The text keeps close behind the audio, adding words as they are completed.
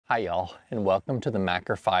Hi y'all, and welcome to the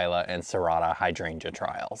Macrophylla and Serrata hydrangea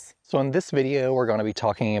trials. So in this video, we're going to be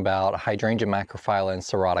talking about Hydrangea Macrophylla and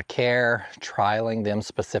Serrata care, trialing them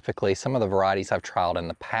specifically, some of the varieties I've trialed in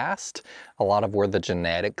the past, a lot of where the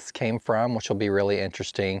genetics came from, which will be really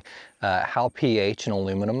interesting, how pH and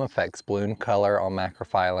aluminum affects bloom color on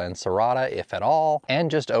Macrophylla and Serrata, if at all,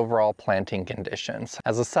 and just overall planting conditions.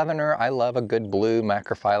 As a southerner, I love a good blue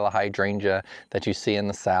Macrophylla hydrangea that you see in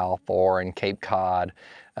the South or in Cape Cod.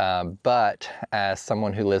 But as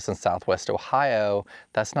someone who lives in Southwest Ohio,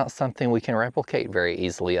 that's not something we can replicate very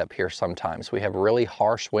easily up here sometimes. We have really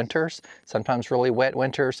harsh winters, sometimes really wet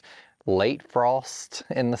winters, late frost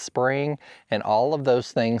in the spring, and all of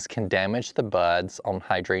those things can damage the buds on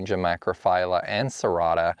Hydrangea Macrophylla and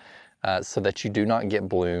Serrata so that you do not get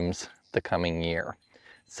blooms the coming year.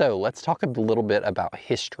 So let's talk a little bit about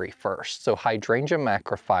history first. So Hydrangea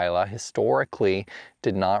Macrophylla historically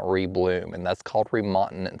did not rebloom, and that's called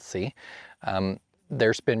remontancy.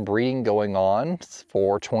 There's been breeding going on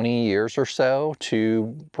for 20 years or so to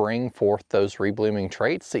bring forth those reblooming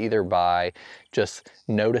traits, either by just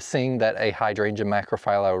noticing that a Hydrangea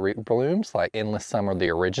Macrophylla reblooms, like Endless Summer the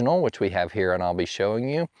original, which we have here and I'll be showing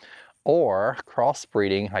you, or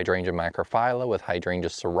crossbreeding Hydrangea Macrophylla with Hydrangea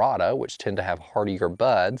Serrata, which tend to have hardier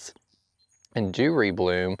buds and do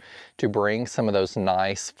rebloom, to bring some of those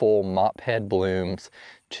nice full mop head blooms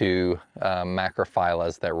to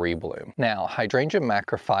Macrophyllas that rebloom. Now, Hydrangea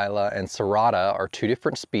Macrophylla and Serrata are two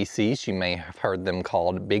different species. You may have heard them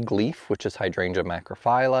called Bigleaf, which is Hydrangea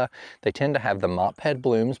Macrophylla. They tend to have the mop head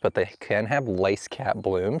blooms, but they can have lace cap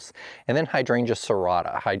blooms. And then Hydrangea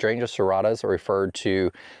Serrata. Hydrangea Serratas are referred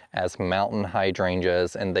to as mountain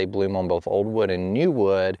hydrangeas, and they bloom on both old wood and new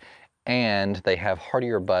wood. And they have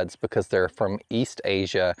hardier buds because they're from East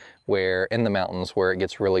Asia, where in the mountains where it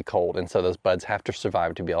gets really cold, and so those buds have to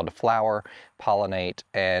survive to be able to flower, pollinate,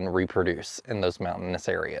 and reproduce in those mountainous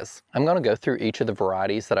areas. I'm going to go through each of the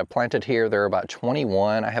varieties that I've planted here. There are about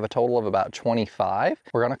 21. I have a total of about 25.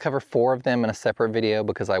 We're going to cover 4 of them in a separate video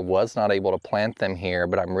because I was not able to plant them here,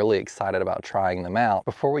 but I'm really excited about trying them out.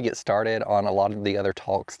 Before we get started on a lot of the other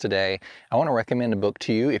talks today, I want to recommend a book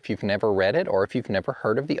to you if you've never read it or if you've never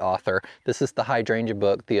heard of the author. This is the Hydrangea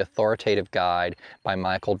book, The Authoritative Guide by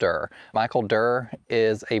Michael 𝗟𝗶𝗲. Michael 𝗟𝗶𝗲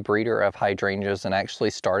is a breeder of hydrangeas and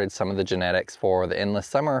actually started some of the genetics for the Endless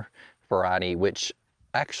Summer variety, which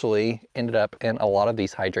actually ended up in a lot of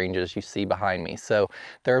these hydrangeas you see behind me. So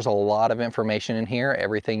there's a lot of information in here,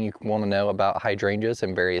 everything you want to know about hydrangeas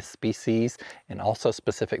and various species and also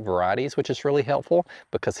specific varieties, which is really helpful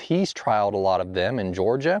because he's trialed a lot of them in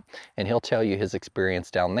Georgia, and he'll tell you his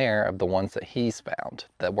experience down there of the ones that he's found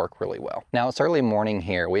that work really well. Now it's early morning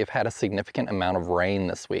here. We've had a significant amount of rain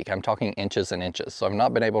this week. I'm talking inches and inches. So I've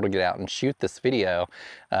not been able to get out and shoot this video.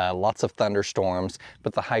 Lots of thunderstorms,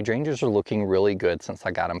 but the hydrangeas are looking really good since I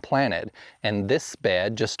got them planted. And this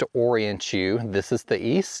bed, just to orient you, this is the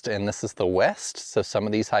east and this is the west. So some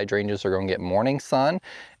of these hydrangeas are going to get morning sun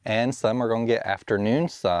and some are going to get afternoon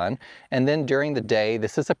sun. And then during the day,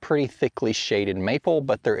 this is a pretty thickly shaded maple,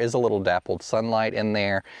 but there is a little dappled sunlight in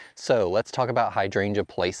there. So let's talk about hydrangea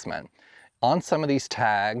placement. On some of these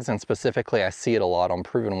tags, and specifically I see it a lot on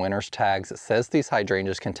Proven Winners tags, it says these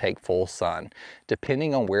hydrangeas can take full sun.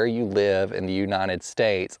 Depending on where you live in the United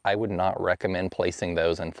States, I would not recommend placing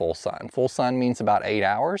those in full sun. Full sun means about 8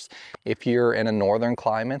 hours. If you're in a northern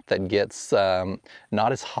climate that gets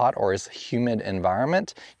not as hot or as humid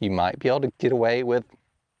environment, you might be able to get away with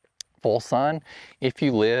full sun. If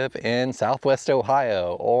you live in Southwest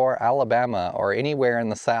Ohio or Alabama or anywhere in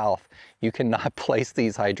the South, you cannot place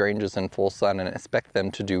these hydrangeas in full sun and expect them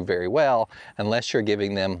to do very well unless you're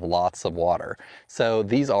giving them lots of water. So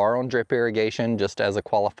these are on drip irrigation. Just as a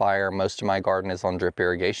qualifier, most of my garden is on drip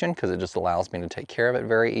irrigation because it just allows me to take care of it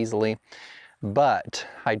very easily. But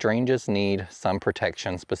hydrangeas need some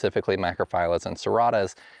protection, specifically Macrophyllas and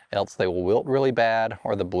Serratas, else they will wilt really bad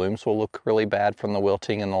or the blooms will look really bad from the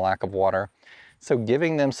wilting and the lack of water. So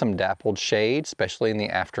giving them some dappled shade, especially in the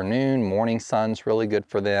afternoon, morning sun's really good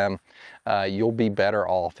for them. You'll be better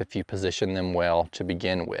off if you position them well to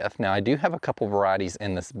begin with. Now I do have a couple varieties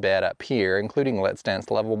in this bed up here, including Let's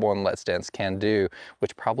Dance Lovable and Let's Dance Can Do,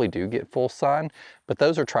 which probably do get full sun, but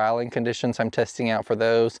those are trialing conditions I'm testing out for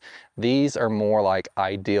those. These are more like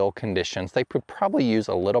ideal conditions. They could probably use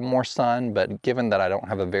a little more sun, but given that I don't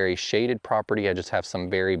have a very shaded property, I just have some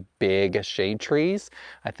very big shade trees,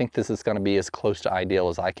 I think this is going to be as close to ideal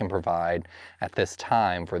as I can provide at this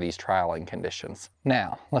time for these trialing conditions.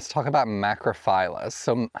 Now, let's talk about Macrophyllas.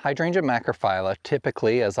 So Hydrangea Macrophylla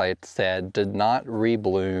typically, as I said, did not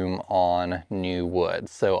rebloom on new wood.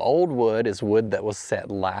 So old wood is wood that was set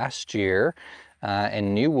last year.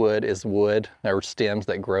 and new wood is wood or stems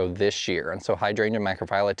that grow this year. And so Hydrangea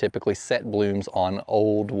Macrophylla typically set blooms on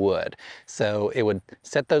old wood. So it would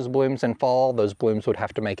set those blooms in fall. Those blooms would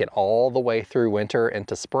have to make it all the way through winter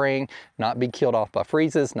into spring, not be killed off by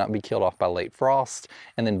freezes, not be killed off by late frost,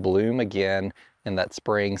 and then bloom again in that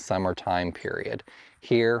spring, summer time period.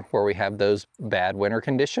 Here, where we have those bad winter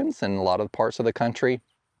conditions in a lot of parts of the country,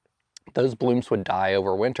 those blooms would die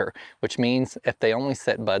over winter, which means if they only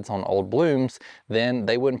set buds on old blooms, then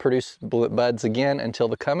they wouldn't produce buds again until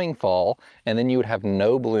the coming fall, and then you would have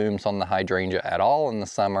no blooms on the hydrangea at all in the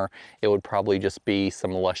summer. It would probably just be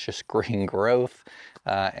some luscious green growth,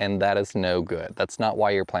 and that is no good. That's not why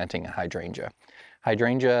you're planting a hydrangea.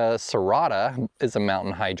 Hydrangea serrata is a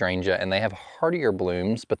mountain hydrangea, and they have hardier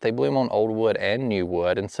blooms, but they bloom on old wood and new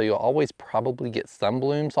wood, and so you'll always probably get some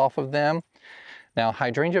blooms off of them. Now,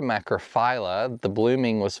 Hydrangea Macrophylla, the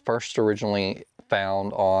blooming was first originally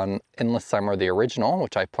found on Endless Summer, the original,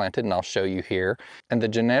 which I planted and I'll show you here. And the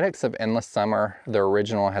genetics of Endless Summer, the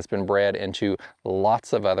original, has been bred into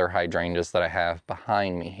lots of other hydrangeas that I have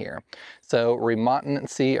behind me here. So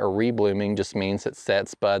remontancy or reblooming just means it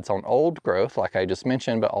sets buds on old growth, like I just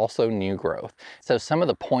mentioned, but also new growth. So some of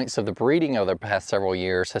the points of the breeding over the past several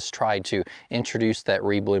years has tried to introduce that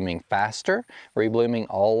reblooming faster, reblooming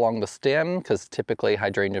all along the stem, because typically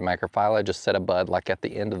Hydrangea Macrophylla just set a bud like at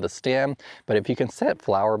the end of the stem. But if you can set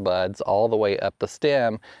flower buds all the way up the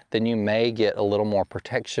stem, then you may get a little more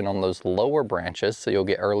protection on those lower branches, so you'll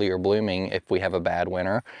get earlier blooming if we have a bad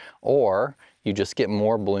winter, or you just get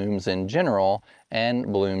more blooms in general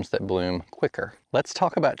and blooms that bloom quicker. Let's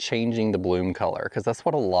talk about changing the bloom color, because that's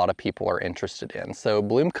what a lot of people are interested in. So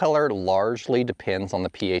bloom color largely depends on the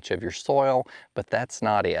pH of your soil, but that's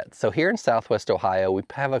not it. So here in Southwest Ohio, we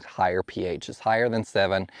have a higher pH. It's higher than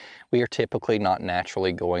 7. We are typically not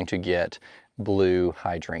naturally going to get blue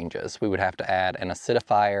hydrangeas. We would have to add an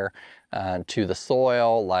acidifier to the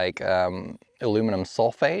soil, like aluminum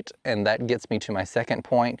sulfate, and that gets me to my second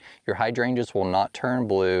point. Your hydrangeas will not turn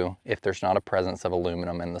blue if there's not a presence of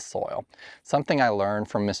aluminum in the soil. Something I learned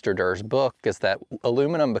from Mr. 𝗟𝗶𝗸𝗲 book is that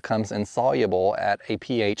aluminum becomes insoluble at a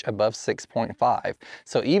pH above 6.5.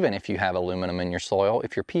 So even if you have aluminum in your soil,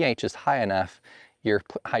 if your pH is high enough, your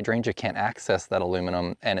hydrangea can't access that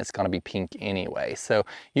aluminum and it's going to be pink anyway. So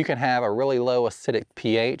you can have a really low acidic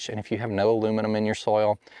pH, and if you have no aluminum in your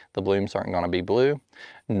soil, the blooms aren't going to be blue.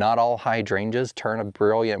 Not all hydrangeas turn a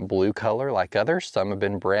brilliant blue color like others. Some have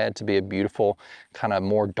been bred to be a beautiful kind of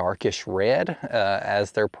more darkish red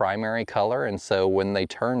as their primary color, and so when they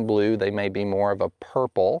turn blue, they may be more of a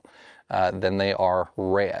purple than they are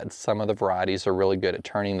red. Some of the varieties are really good at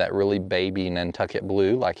turning that really baby Nantucket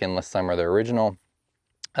blue, like Endless Summer, the original.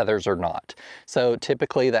 Others are not. So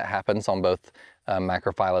typically that happens on both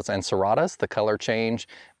Macrophyllas and Serratas, the color change,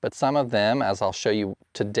 but some of them, as I'll show you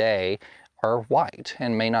today, are white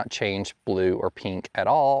and may not change blue or pink at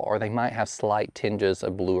all, or they might have slight tinges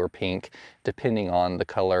of blue or pink depending on the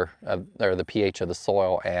color of, or the pH of the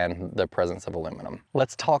soil and the presence of aluminum.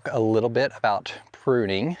 Let's talk a little bit about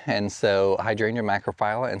pruning. And so Hydrangea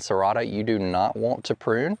Macrophylla and Serrata, you do not want to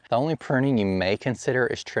prune. The only pruning you may consider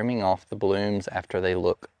is trimming off the blooms after they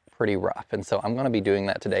look pretty rough. And so I'm going to be doing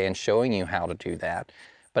that today and showing you how to do that.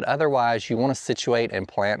 But otherwise, you want to situate and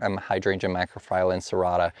plant a Hydrangea Macrophylla and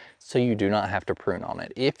Serrata so you do not have to prune on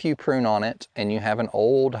it. If you prune on it and you have an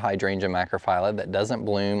old Hydrangea Macrophylla that doesn't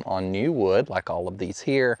bloom on new wood, like all of these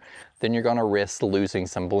here, then you're going to risk losing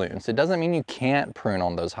some blooms. It doesn't mean you can't prune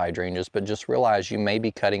on those hydrangeas, but just realize you may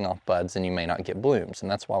be cutting off buds and you may not get blooms, and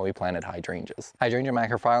that's why we planted hydrangeas. Hydrangea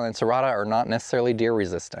Macrophylla and Serrata are not necessarily deer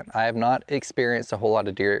resistant. I have not experienced a whole lot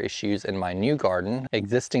of deer issues in my new garden.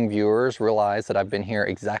 Existing viewers realize that I've been here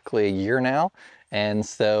exactly a year now, and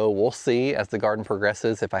so we'll see as the garden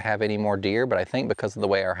progresses if I have any more deer, but I think because of the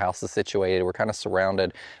way our house is situated, we're kind of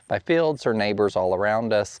surrounded by fields or neighbors all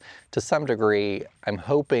around us. To some degree, I'm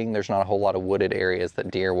hoping there's not a whole lot of wooded areas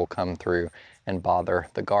that deer will come through and bother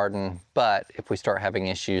the garden. But if we start having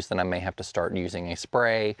issues, then I may have to start using a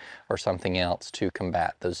spray or something else to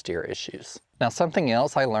combat those deer issues. Now, something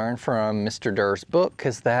else I learned from Mr. 𝗟𝗶𝗸𝗲's book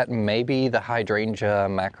is that maybe the Hydrangea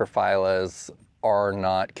Macrophyllas are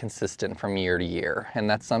not consistent from year to year. And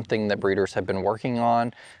that's something that breeders have been working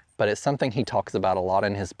on, but it's something he talks about a lot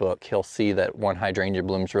in his book. He'll see that one hydrangea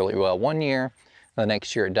blooms really well one year, the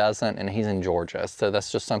next year it doesn't, and he's in Georgia. So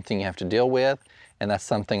that's just something you have to deal with, and that's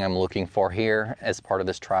something I'm looking for here as part of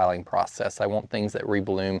this trialing process. I want things that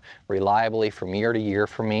rebloom reliably from year to year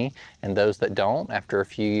for me, and those that don't, after a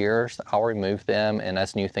few years, I'll remove them, and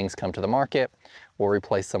as new things come to the market, we'll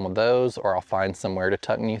replace some of those, or I'll find somewhere to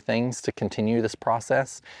tuck new things to continue this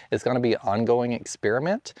process. It's going to be an ongoing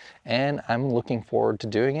experiment, and I'm looking forward to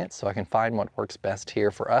doing it so I can find what works best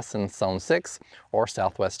here for us in Zone 6 or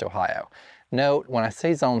Southwest Ohio. Note, when I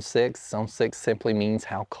say Zone 6 simply means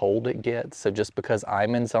how cold it gets. So just because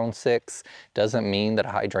I'm in Zone 6 doesn't mean that a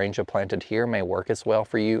hydrangea planted here may work as well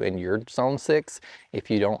for you in your Zone 6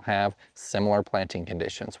 if you don't have similar planting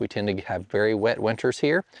conditions. We tend to have very wet winters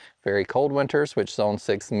here, very cold winters, which Zone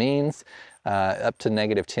 6 means up to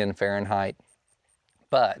 -10 Fahrenheit.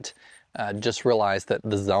 But just realize that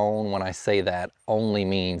the zone, when I say that, only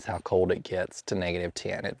means how cold it gets to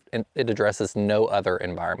 -10. It addresses no other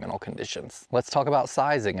environmental conditions. Let's talk about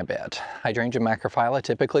sizing a bit. Hydrangea Macrophylla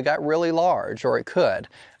typically got really large, or it could.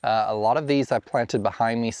 A lot of these I've planted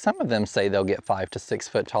behind me. Some of them say they'll get 5 to 6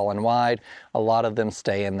 foot tall and wide. A lot of them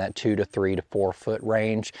stay in that 2 to 3 to 4 foot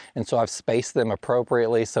range. And so I've spaced them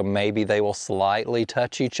appropriately, so maybe they will slightly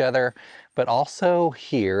touch each other. But also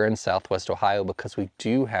here in Southwest Ohio, because we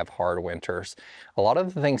do have hard winters, a lot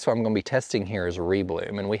of the things I'm going to be testing here is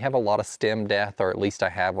rebloom, and we have a lot of stem death, or at least I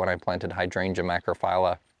have when I planted Hydrangea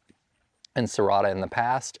Macrophylla and Serrata in the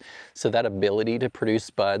past. So that ability to produce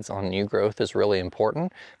buds on new growth is really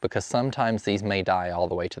important, because sometimes these may die all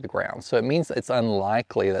the way to the ground. So it means it's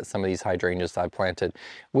unlikely that some of these hydrangeas I planted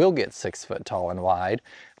will get 6 foot tall and wide.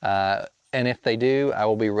 And if they do, I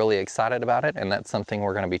will be really excited about it, and that's something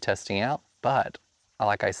we're going to be testing out. But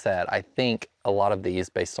like I said, I think a lot of these,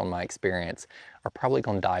 based on my experience, are probably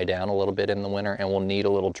going to die down a little bit in the winter and will need a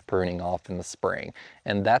little pruning off in the spring.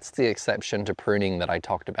 And that's the exception to pruning that I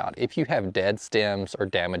talked about. If you have dead stems or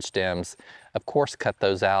damaged stems, of course cut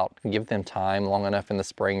those out, give them time long enough in the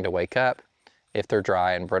spring to wake up. If they're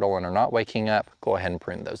dry and brittle and are not waking up, go ahead and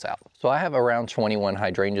prune those out. So I have around 21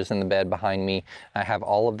 hydrangeas in the bed behind me. I have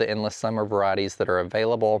all of the endless summer varieties that are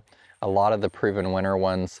available, a lot of the proven winter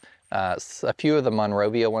ones, a few of the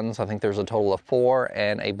Monrovia ones. I think there's a total of 4,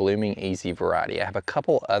 and a blooming easy variety. I have a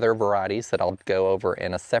couple other varieties that I'll go over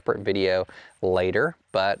in a separate video later,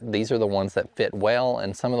 but these are the ones that fit well,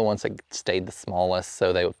 and some of the ones that stayed the smallest,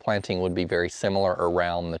 so the planting would be very similar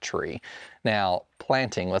around the tree. Now,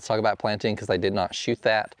 planting, let's talk about planting, because I did not shoot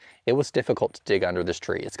that. It was difficult to dig under this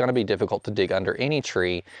tree. It's going to be difficult to dig under any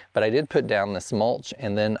tree, but I did put down this mulch,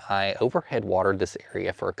 and then I overhead watered this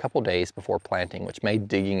area for a couple days before planting, which made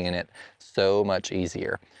digging in it so much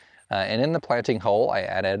easier. And in the planting hole, I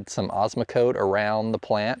added some Osmocote around the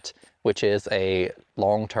plant, which is a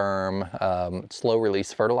long-term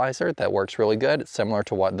slow-release fertilizer that works really good. It's similar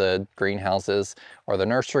to what the greenhouses or the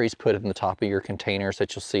nurseries put in the top of your containers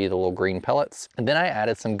that you'll see, the little green pellets. And then I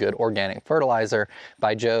added some good organic fertilizer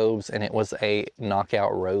by Jobe's, and it was a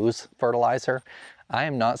Knockout Rose fertilizer. I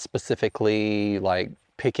am not specifically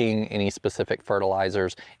picking any specific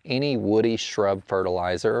fertilizers. Any woody shrub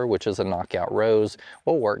fertilizer, which is a Knockout Rose,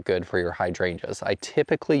 will work good for your hydrangeas. I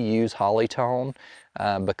typically use Hollytone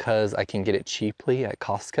because I can get it cheaply at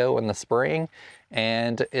Costco in the spring,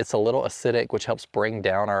 and it's a little acidic, which helps bring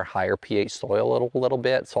down our higher pH soil a little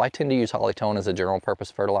bit. So I tend to use Hollytone as a general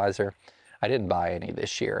purpose fertilizer. I didn't buy any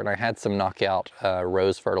this year, and I had some Knockout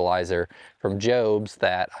Rose fertilizer from Jobe's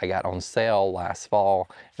that I got on sale last fall,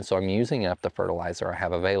 and so I'm using up the fertilizer I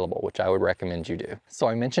have available, which I would recommend you do. So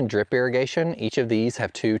I mentioned drip irrigation. Each of these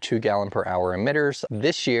have 2 2-gallon-per-hour emitters.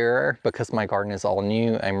 This year, because my garden is all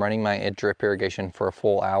new, I'm running my drip irrigation for a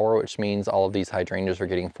full hour, which means all of these hydrangeas are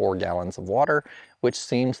getting 4 gallons of water, which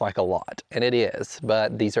seems like a lot, and it is,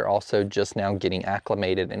 but these are also just now getting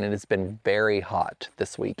acclimated, and it has been very hot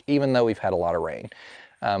this week, even though we've had a lot of rain.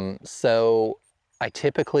 So I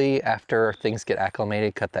typically, after things get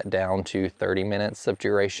acclimated, cut that down to 30 minutes of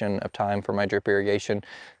duration of time for my drip irrigation.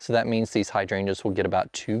 So that means these hydrangeas will get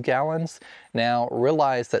about 2 gallons. Now,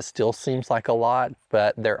 realize that still seems like a lot,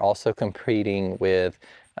 but they're also competing with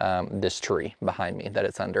this tree behind me that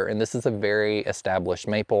it's under. And this is a very established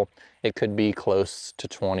maple. It could be close to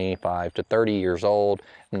 25 to 30 years old.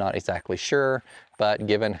 I'm not exactly sure, but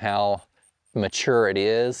given how mature it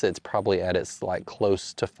is, it's probably at its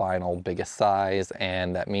close to final biggest size,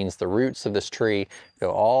 and that means the roots of this tree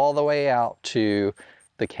go all the way out to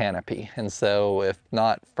the canopy, and so if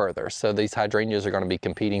not further. So these hydrangeas are going to be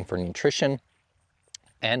competing for nutrition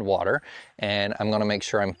and water, and I'm going to make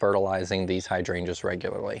sure I'm fertilizing these hydrangeas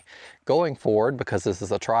regularly. Going forward, because this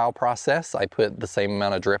is a trial process, I put the same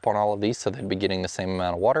amount of drip on all of these so they'd be getting the same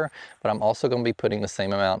amount of water, but I'm also going to be putting the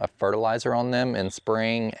same amount of fertilizer on them in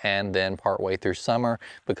spring and then partway through summer,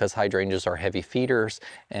 because hydrangeas are heavy feeders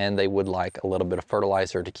and they would like a little bit of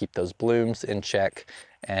fertilizer to keep those blooms in check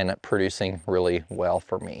and producing really well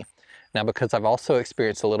for me. Now, because I've also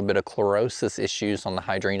experienced a little bit of chlorosis issues on the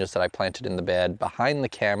hydrangeas that I planted in the bed behind the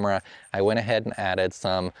camera, I went ahead and added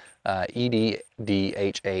some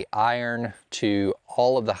EDHA iron to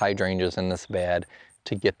all of the hydrangeas in this bed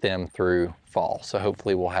to get them through fall. So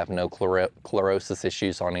hopefully we'll have no chlorosis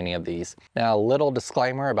issues on any of these. Now, a little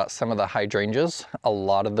disclaimer about some of the hydrangeas. A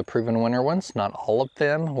lot of the proven winner ones, not all of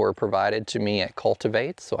them, were provided to me at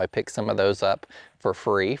Cultivate, so I picked some of those up for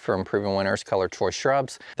free from Proven Winners Color Choice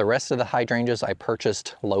Shrubs. The rest of the hydrangeas I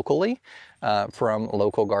purchased locally from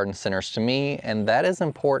local garden centers to me, and that is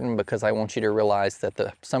important because I want you to realize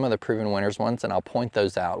that some of the Proven Winners ones, and I'll point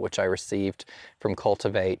those out, which I received from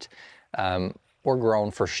Cultivate, were grown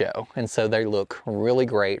for show. And so they look really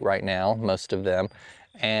great right now, most of them.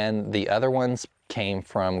 And the other ones came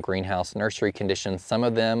from greenhouse nursery conditions. Some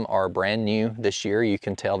of them are brand new this year. You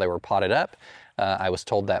can tell they were potted up. I was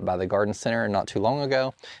told that by the garden center not too long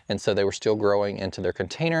ago. And so they were still growing into their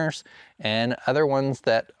containers. And other ones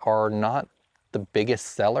that are not the biggest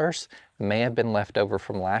sellers may have been left over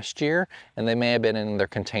from last year, and they may have been in their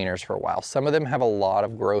containers for a while. Some of them have a lot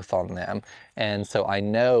of growth on them, and so I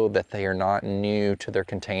know that they are not new to their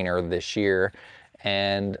container this year,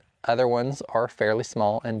 and other ones are fairly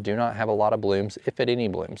small and do not have a lot of blooms, if at any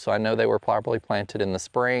blooms. So I know they were probably planted in the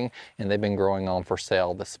spring and they've been growing on for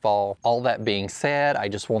sale this fall. All that being said, I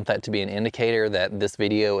just want that to be an indicator that this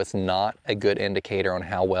video is not a good indicator on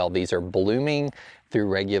how well these are blooming through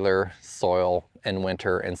regular soil and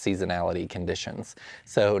winter and seasonality conditions.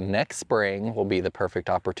 So next spring will be the perfect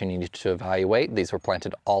opportunity to evaluate. These were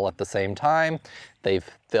planted all at the same time.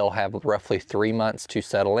 They'll have roughly 3 months to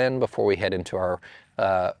settle in before we head into our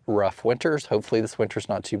rough winters. Hopefully this winter's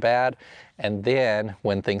not too bad. And then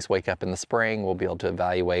when things wake up in the spring, we'll be able to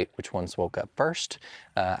evaluate which ones woke up first.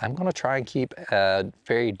 I'm gonna try and keep a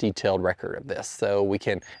very detailed record of this so we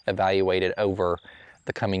can evaluate it over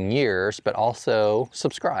the coming years, but also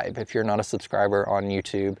subscribe if you're not a subscriber on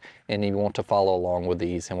YouTube and you want to follow along with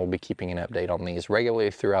these, and we'll be keeping an update on these regularly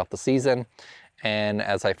throughout the season. And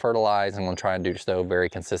as I fertilize, I'm going to try and do so very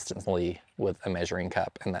consistently with a measuring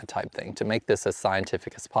cup and that type thing to make this as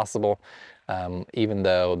scientific as possible, even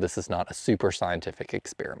though this is not a super scientific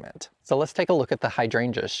experiment. So let's take a look at the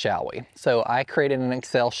hydrangeas, shall we? So I created an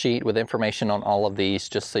Excel sheet with information on all of these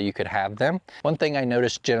just so you could have them. One thing I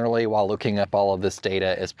noticed generally while looking up all of this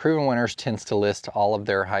data is Proven Winners tends to list all of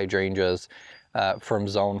their hydrangeas from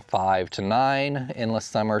zone 5 to 9. Endless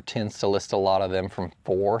Summer tends to list a lot of them from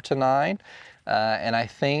 4 to 9. And I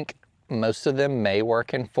think most of them may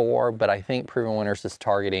work in 4, but I think Proven Winners is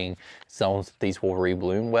targeting zones that these will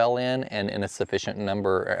rebloom well in, and in a sufficient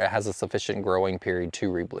number, it has a sufficient growing period to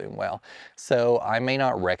rebloom well. So I may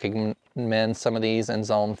not recommend some of these in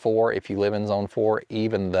zone 4 if you live in zone 4,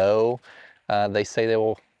 even though they say they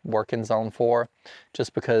will work in zone 4,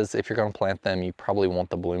 just because if you're going to plant them, you probably want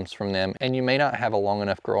the blooms from them, and you may not have a long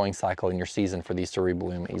enough growing cycle in your season for these to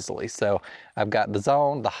rebloom easily. So I've got the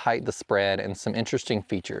zone, the height, the spread, and some interesting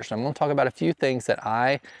features. I'm going to talk about a few things that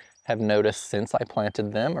I have noticed since I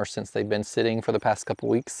planted them, or since they've been sitting for the past couple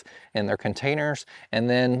weeks in their containers, and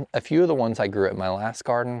then a few of the ones I grew at my last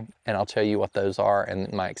garden, and I'll tell you what those are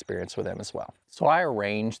and my experience with them as well. So I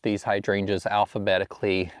arranged these hydrangeas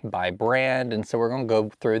alphabetically by brand, and so we're going to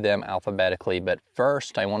go through them alphabetically, but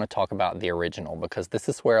first I want to talk about the original, because this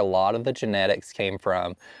is where a lot of the genetics came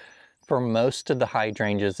from for most of the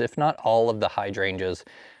hydrangeas, if not all of the hydrangeas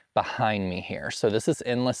behind me here. So this is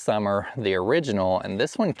Endless Summer, the original, and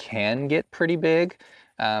this one can get pretty big.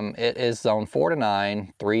 It is zone 4 to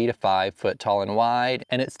 9, 3 to 5 foot tall and wide,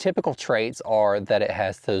 and its typical traits are that it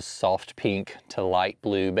has those soft pink to light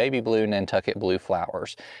blue, baby blue, Nantucket blue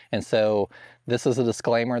flowers. And so this is a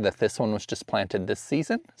disclaimer that this one was just planted this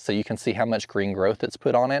season, so you can see how much green growth it's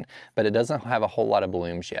put on it, but it doesn't have a whole lot of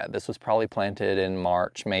blooms yet. This was probably planted in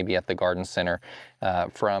March, maybe at the garden center,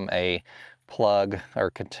 from a plug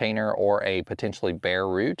or container or a potentially bare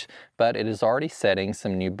root, but it is already setting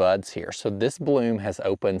some new buds here. So this bloom has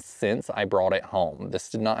opened since I brought it home. This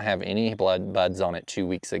did not have any buds on it 2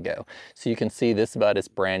 weeks ago. So you can see this bud is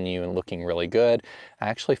brand new and looking really good. I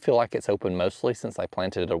actually feel like it's open mostly since I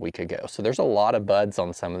planted it a week ago. So there's a lot of buds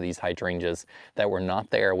on some of these hydrangeas that were not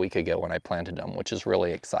there a week ago when I planted them, which is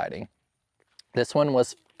really exciting. This one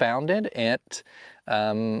was founded at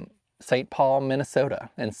St. Paul, Minnesota.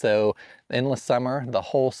 And so Endless Summer, the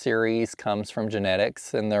whole series comes from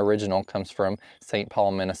genetics, and the original comes from St. Paul,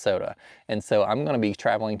 Minnesota. And so I'm going to be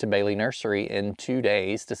traveling to Bailey Nursery in 2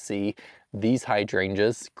 days to see these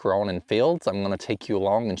hydrangeas grown in fields. I'm going to take you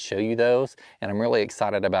along and show you those, and I'm really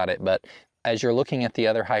excited about it. But as you're looking at the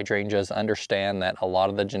other hydrangeas, understand that a lot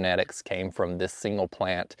of the genetics came from this single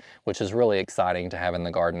plant, which is really exciting to have in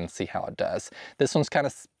the garden and see how it does. This one's kind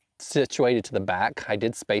of situated to the back. I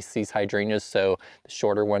did space these hydrangeas so the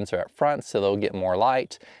shorter ones are up front so they'll get more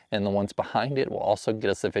light, and the ones behind it will also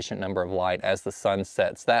get a sufficient number of light as the sun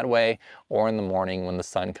sets that way or in the morning when the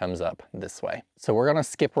sun comes up this way. So we're going to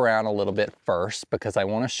skip around a little bit first because I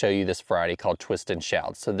want to show you this variety called Twist and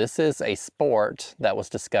Shout. So this is a sport that was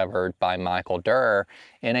discovered by 𝗟𝗂𝗲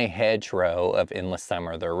in a hedgerow of Endless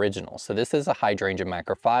Summer, the original. So this is a hydrangea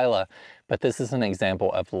Macrophylla, but this is an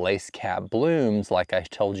example of lace cap blooms like I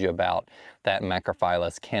told you about that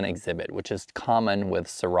Macrophyllas can exhibit, which is common with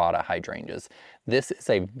Serrata hydrangeas. This is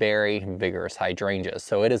a very vigorous hydrangea,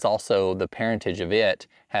 so it is also, the parentage of it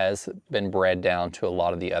has been bred down to a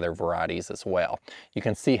lot of the other varieties as well. You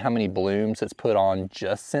can see how many blooms it's put on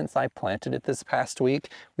just since I planted it this past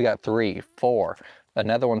week. We got 3, 4,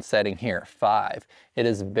 another one setting here, 5. It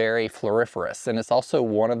is very floriferous, and it's also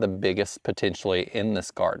one of the biggest potentially in this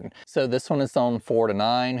garden. So this one is on 4 to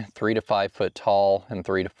 9, 3 to 5 foot tall, and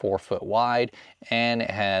 3 to 4 foot wide, and it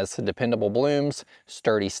has dependable blooms,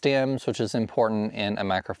 sturdy stems, which is important in a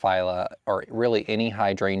Macrophylla or really any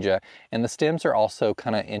hydrangea, and the stems are also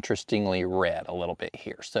kind of interestingly red a little bit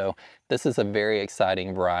here. So this is a very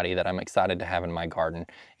exciting variety that I'm excited to have in my garden.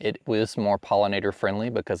 It was more pollinator friendly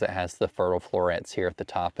because it has the fertile florets here at the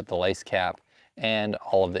top at the lace cap and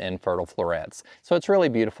all of the infertile florets. So it's really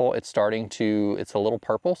beautiful. It's starting to, it's a little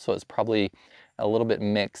purple, so it's probably a little bit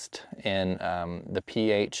mixed in the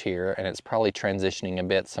pH here, and it's probably transitioning a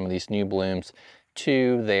bit, some of these new blooms,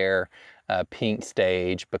 to their pink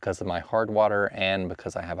stage because of my hard water and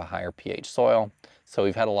because I have a higher pH soil. So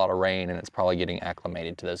we've had a lot of rain and it's probably getting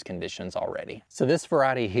acclimated to those conditions already. So this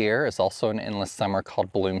variety here is also an endless summer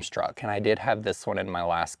called Bloomstruck, and I did have this one in my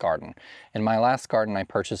last garden. In my last garden I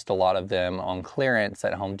purchased a lot of them on clearance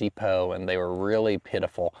at Home Depot, and they were really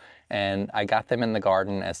pitiful. And I got them in the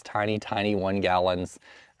garden as tiny 1 gallons,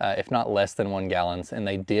 if not less than 1 gallons, and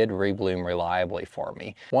they did rebloom reliably for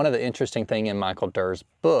me. One of the interesting things in 𝗟𝗂𝗲's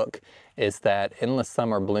book is that endless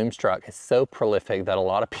summer Bloomstruck is so prolific that a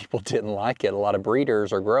lot of people didn't like it, a lot of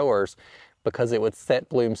breeders or growers, because it would set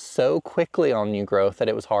blooms so quickly on new growth that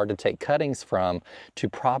it was hard to take cuttings from to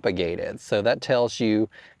propagate it. So that tells you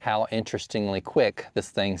how interestingly quick this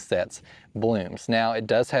thing sets blooms. Now it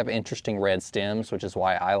does have interesting red stems, which is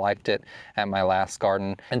why I liked it at my last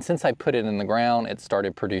garden. And since I put it in the ground, it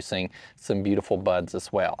started producing some beautiful buds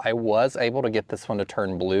as well. I was able to get this one to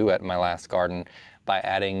turn blue at my last garden by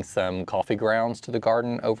adding some coffee grounds to the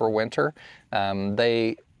garden over winter.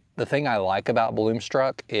 The thing I like about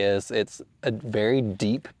Bloomstruck is it's a very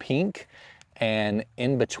deep pink, and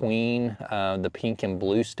in between the pink and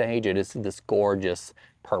blue stage, it is this gorgeous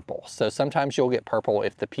purple. So sometimes you'll get purple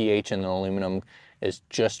if the pH in the aluminum is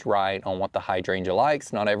just right on what the hydrangea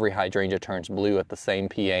likes. Not every hydrangea turns blue at the same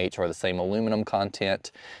pH or the same aluminum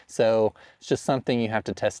content. So it's just something you have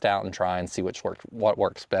to test out and try and see what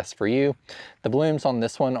works best for you. The blooms on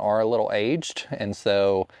this one are a little aged, and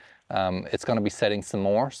so it's going to be setting some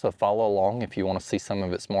more, so follow along if you want to see some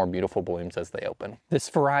of its more beautiful blooms as they open. This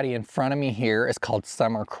variety in front of me here is called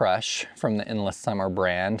Summer Crush from the Endless Summer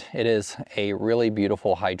brand. It is a really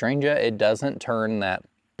beautiful hydrangea. It doesn't turn that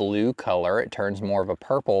blue color, it turns more of a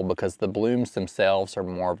purple because the blooms themselves are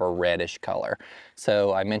more of a reddish color.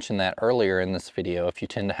 So I mentioned that earlier in this video. If you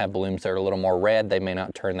tend to have blooms that are a little more red, they may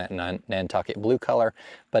not turn that Nantucket blue color,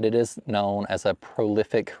 but it is known as a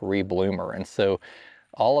prolific rebloomer. And so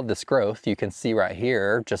all of this growth, you can see right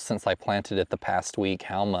here, just since I planted it the past week,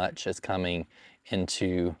 how much is coming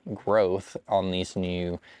into growth on these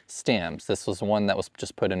new stems. This was one that was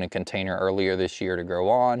just put in a container earlier this year to grow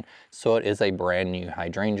on, so it is a brand new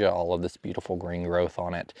hydrangea, all of this beautiful green growth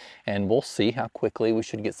on it. And we'll see how quickly we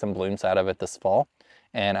should get some blooms out of it this fall,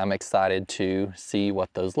 and I'm excited to see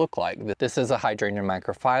what those look like. This is a hydrangea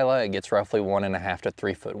Macrophylla. It gets roughly 1.5 to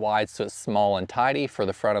 3 foot wide, so it's small and tidy for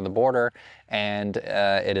the front of the border, and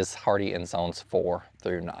it is hardy in zones 4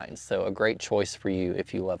 through 9. So a great choice for you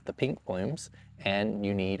if you love the pink blooms and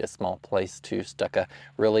you need a small place to stuck a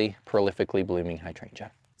really prolifically blooming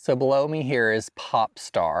hydrangea. So below me here is Pop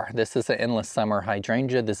Star. This is an Endless Summer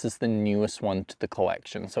hydrangea. This is the newest one to the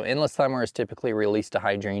collection. So Endless Summer has typically released a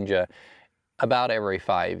hydrangea about every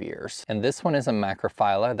 5 years. And this one is a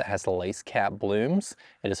Macrophylla that has lace cap blooms.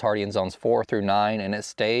 It is hardy in zones 4 through 9, and it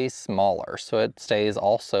stays smaller. So it stays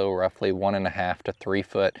also roughly 1.5 to 3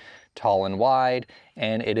 foot tall and wide,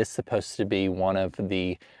 and it is supposed to be one of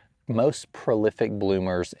the most prolific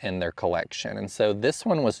bloomers in their collection. And so this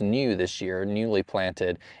one was new this year, newly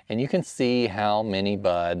planted, and you can see how many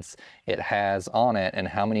buds it has on it and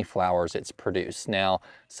how many flowers it's produced. Now,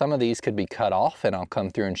 some of these could be cut off, and I'll come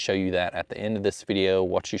through and show you that at the end of this video,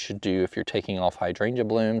 what you should do if you're taking off hydrangea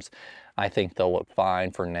blooms. I think they'll look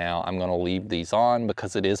fine for now. I'm gonna leave these on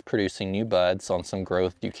because it is producing new buds on some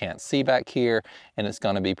growth you can't see back here, and it's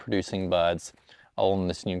gonna be producing buds on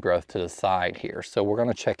this new growth to the side here. So we're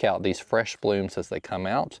gonna check out these fresh blooms as they come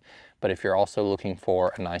out. But if you're also looking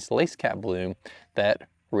for a nice lace cap bloom that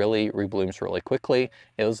really reblooms really quickly,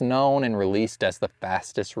 it was known and released as the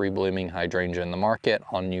fastest reblooming hydrangea in the market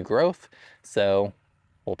on new growth. So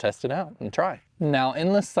we'll test it out and try. Now,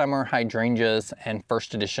 endless summer hydrangeas and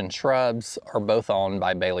first edition shrubs are both owned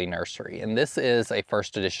by Bailey Nursery, and this is a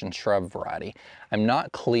first edition shrub variety. I'm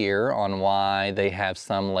not clear on why they have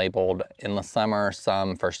some labeled endless summer,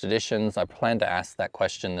 some first editions. I plan to ask that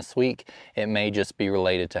question this week. It may just be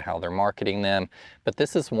related to how they're marketing them, but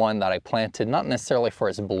this is one that I planted not necessarily for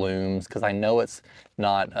its blooms, because I know it's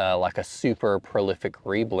not like a super prolific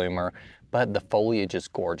rebloomer, but the foliage is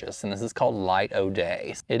gorgeous, and this is called Light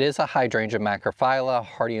O'Day. It is a hydrangea Macrophylla,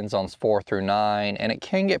 hardy in zones 4 through 9, and it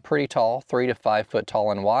can get pretty tall, 3 to 5 foot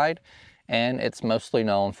tall and wide, and it's mostly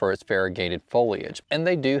known for its variegated foliage. And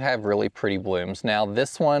they do have really pretty blooms. Now,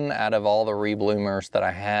 this one, out of all the rebloomers that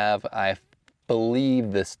I have, I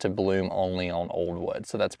believe this to bloom only on old wood,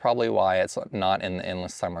 so that's probably why it's not in the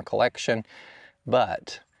endless summer collection,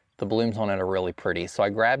 but the blooms on it are really pretty. So I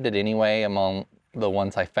grabbed it anyway among the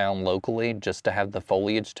ones I found locally, just to have the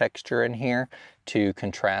foliage texture in here to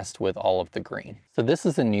contrast with all of the green. So this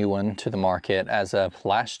is a new one to the market as of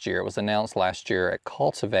last year. It was announced last year at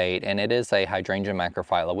Cultivate, and it is a hydrangea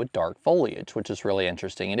Macrophylla with dark foliage, which is really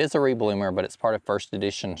interesting. It is a rebloomer, but it's part of first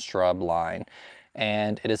edition shrub line,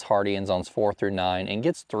 and it is hardy in zones 4 through 9 and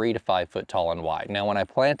gets 3 to 5 foot tall and wide. Now, when I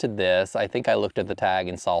planted this, I think I looked at the tag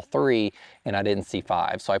and saw 3 and I didn't see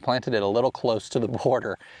 5. So I planted it a little close to the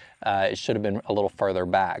border. It should have been a little further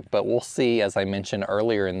back, but we'll see, as I mentioned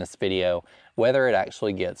earlier in this video, whether it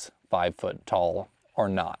actually gets 5 foot tall or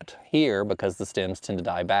not. Here, because the stems tend to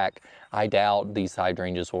die back, I doubt these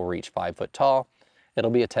hydrangeas will reach 5 foot tall.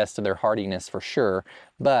 It'll be a test of their hardiness for sure,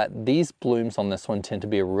 but these blooms on this one tend to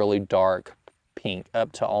be a really dark pink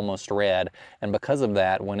up to almost red, and because of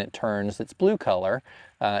that, when it turns its blue color,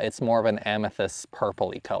 it's more of an amethyst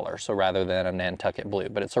purpley color, so rather than a Nantucket blue.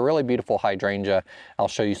 But it's a really beautiful hydrangea. I'll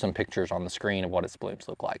show you some pictures on the screen of what its blooms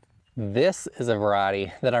look like. This is a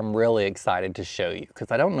variety that I'm really excited to show you,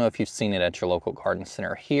 because I don't know if you've seen it at your local garden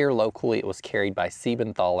center. Here locally it was carried by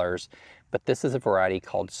𝗟𝗶𝗸𝗲, but this is a variety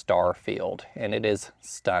called Starfield, and it is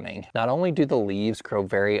stunning. Not only do the leaves grow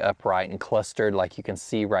very upright and clustered like you can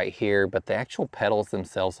see right here, but the actual petals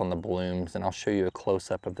themselves on the blooms, and I'll show you a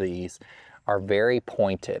close-up of these, are very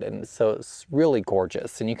pointed, and so it's really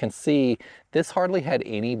gorgeous. And you can see this hardly had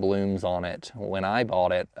any blooms on it when I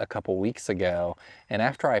bought it a couple weeks ago, and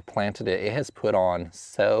after I planted it, it has put on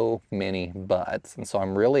so many buds, and so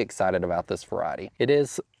I'm really excited about this variety. It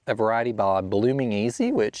is a variety by Blooming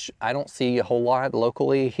Easy, which I don't see a whole lot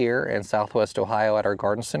locally here in Southwest Ohio at our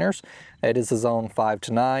garden centers. It is a zone 5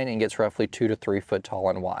 to 9 and gets roughly 2 to 3 foot tall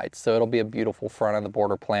and wide. So it'll be a beautiful front of the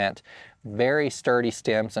border plant. Very sturdy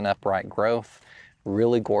stems and upright growth,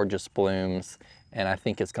 really gorgeous blooms, and I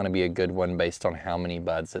think it's going to be a good one based on how many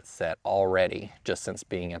buds it's set already just since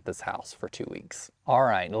being at this house for 2 weeks. All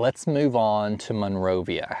right, let's move on to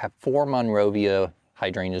Monrovia. I have 4 Monrovia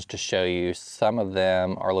hydrangeas to show you. Some of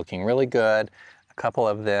them are looking really good, a couple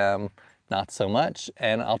of them not so much,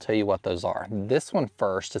 and I'll tell you what those are. This one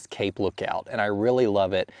first is Cape Lookout, and I really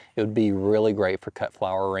love it. It would be really great for cut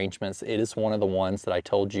flower arrangements. It is one of the ones that I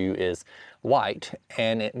told you is white,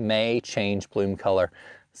 and it may change bloom color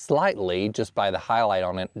slightly just by the highlight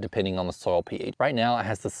on it depending on the soil pH. Right now it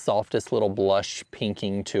has the softest little blush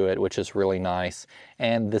pinking to it, which is really nice,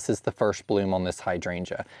 and this is the first bloom on this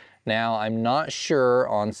hydrangea. Now, I'm not sure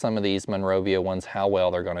on some of these Monrovia ones how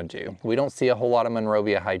well they're gonna do. We don't see a whole lot of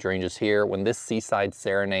Monrovia hydrangeas here. When this Seaside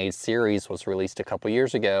Serenade series was released a couple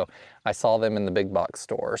years ago, I saw them in the big box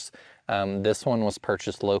stores. This one was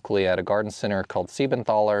purchased locally at a garden center called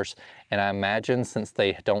𝗟𝗶𝗸𝗲, and I imagine since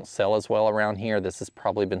they don't sell as well around here, this has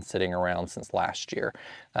probably been sitting around since last year.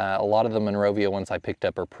 A lot of the Monrovia ones I picked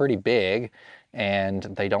up are pretty big, and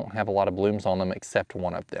they don't have a lot of blooms on them except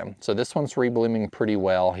one of them. So this one's reblooming pretty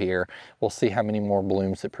well here. We'll see how many more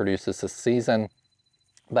blooms it produces this season,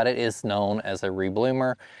 but it is known as a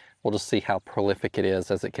rebloomer. We'll just see how prolific it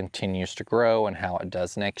is as it continues to grow and how it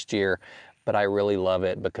does next year. but I really love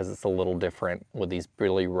it because it's a little different with these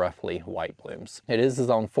really roughly white blooms. It is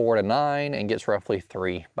zone 4 to 9 and gets roughly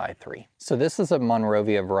 3 by 3. So this is a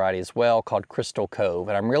Monrovia variety as well called Crystal Cove,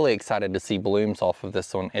 and I'm really excited to see blooms off of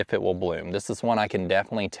this one if it will bloom. This is one I can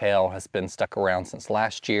definitely tell has been stuck around since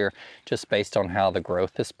last year, just based on how the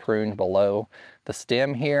growth is pruned below the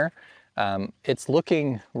stem here. It's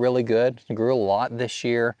looking really good. It grew a lot this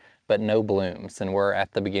year, but no blooms, and we're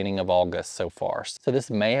at the beginning of August so far. So this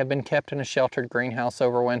may have been kept in a sheltered greenhouse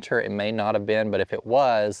over winter. It may not have been, but if it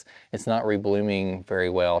was, it's not reblooming very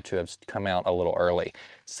well to have come out a little early.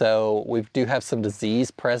 So we do have some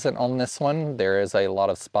disease present on this one. There is a lot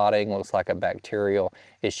of spotting, looks like a bacterial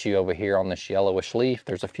issue over here on this yellowish leaf.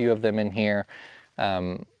 There's a few of them in here.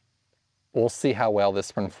 We'll see how well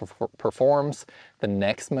this one performs. The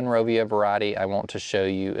next Monrovia variety I want to show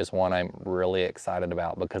you is one I'm really excited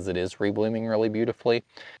about because it is reblooming really beautifully.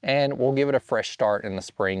 And we'll give it a fresh start in the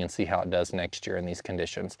spring and see how it does next year in these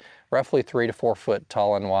conditions. Roughly 3 to 4 foot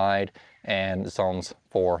tall and wide, and zones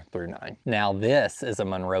 4 through 9. Now this is a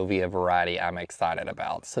Monrovia variety I'm excited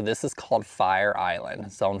about. So this is called Fire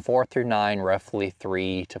Island. Zone 4 through 9, roughly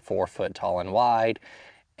 3 to 4 foot tall and wide.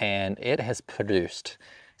 And it has produced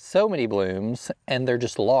so many blooms, and they're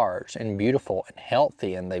just large and beautiful and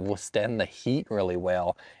healthy, and they withstand the heat really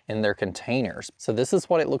well in their containers. So this is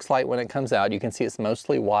what it looks like when it comes out. You can see it's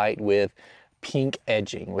mostly white with pink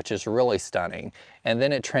edging, which is really stunning. And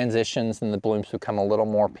then it transitions and the blooms become a little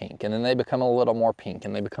more pink, and then they become a little more pink,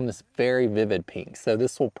 and they become this very vivid pink. So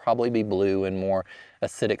this will probably be blue in more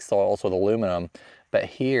acidic soils with aluminum. But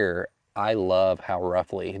here, I love how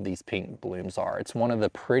roughly these pink blooms are. It's one of the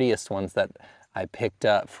prettiest ones that I picked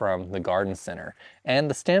up from the garden center. And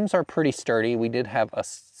the stems are pretty sturdy. We did have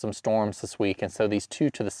some storms this week, and so these two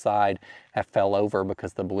to the side have fell over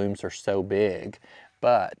because the blooms are so big.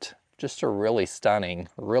 But just a really stunning,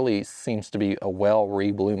 really seems to be a well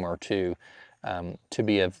rebloomer too, to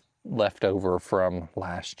be a leftover from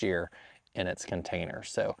last year in its container.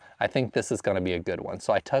 So I think this is going to be a good one.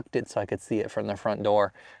 So I tucked it so I could see it from the front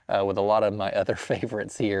door with a lot of my other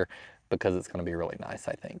favorites here because it's going to be really nice,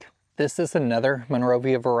 I think. This is another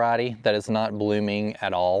Monrovia variety that is not blooming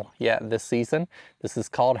at all yet this season. This is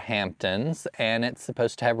called Hamptons, and it's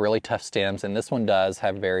supposed to have really tough stems, and this one does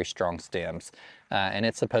have very strong stems. And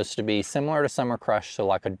it's supposed to be similar to Summer Crush, so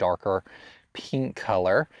like a darker pink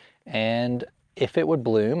color. And if it would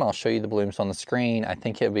bloom, I'll show you the blooms on the screen, I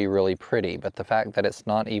think it would be really pretty. But the fact that it's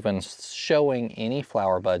not even showing any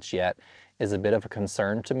flower buds yet is a bit of a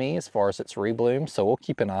concern to me as far as its rebloom, so we'll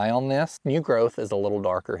keep an eye on this. New growth is a little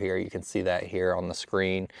darker here. You can see that here on the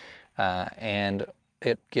screen, and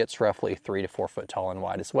it gets roughly 3 to 4 foot tall and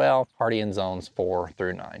wide as well, hardy in zones 4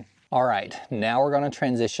 through 9. All right, now we're going to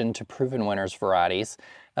transition to proven winners varieties.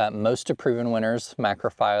 Most of proven winners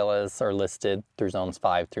Macrophyllas are listed through zones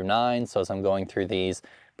 5 through 9, so as I'm going through these,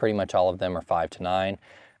 pretty much all of them are 5 to 9.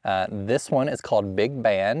 This one is called Big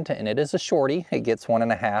Band, and it is a shorty. It gets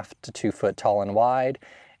 1.5 to 2 foot tall and wide,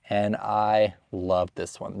 and I love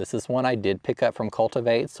this one. This is one I did pick up from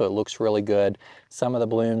Cultivate, so it looks really good. Some of the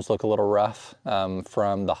blooms look a little rough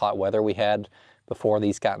from the hot weather we had before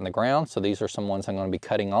these got in the ground, so these are some ones I'm going to be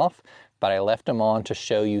cutting off. But I left them on to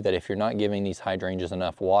show you that if you're not giving these hydrangeas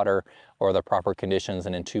enough water or the proper conditions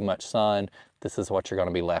and in too much sun, this is what you're going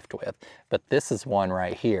to be left with. But this is one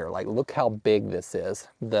right here. Like, look how big this is.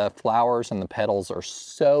 The flowers and the petals are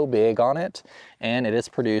so big on it, and it has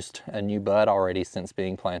produced a new bud already since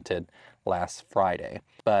being planted last Friday.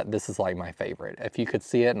 But this is like my favorite. If you could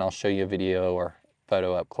see it, and I'll show you a video or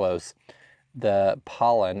photo up close, the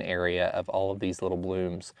pollen area of all of these little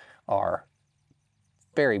blooms are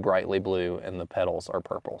very brightly blue, and the petals are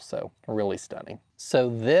purple, so really stunning. So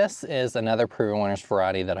this is another proven winners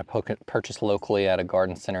variety that I purchased locally at a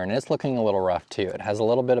garden center, and it's looking a little rough too. It has a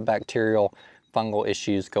little bit of bacterial fungal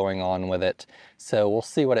issues going on with it, so we'll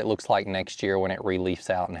see what it looks like next year when it re-leaves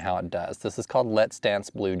out and how it does. This is called Let's Dance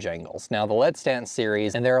Blue Jangles. Now the Let's Dance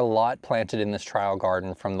series, and there are a lot planted in this trial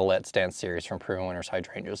garden from the Let's Dance series from Proven Winners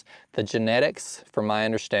Hydrangeas. The genetics, from my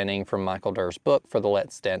understanding from Michael Durr's book for the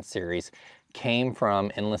Let's Dance series, came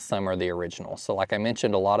from Endless Summer, the original. So like I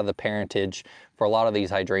mentioned, a lot of the parentage for a lot of these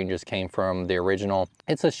hydrangeas came from the original.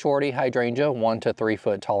 It's a shorty hydrangea, 1 to 3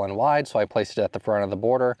 foot tall and wide, so I placed it at the front of the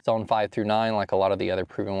border. It's on 5 through 9, like a lot of the other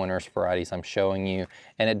proven winners varieties I'm showing you,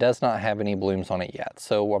 and it does not have any blooms on it yet.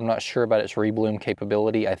 So I'm not sure about its rebloom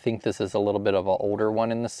capability. I think this is a little bit of an older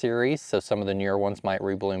one in the series, so some of the newer ones might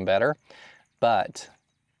rebloom better, but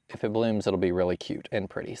if it blooms, it'll be really cute and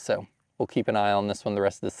pretty. So we'll keep an eye on this one the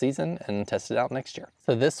rest of the season and test it out next year.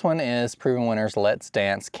 So this one is Proven Winners Let's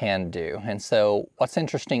Dance Can Do. And so what's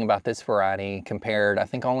interesting about this variety compared, I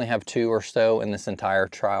think I only have 2 or so in this entire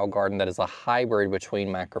trial garden that is a hybrid between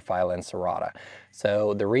Macrophylla and Serrata.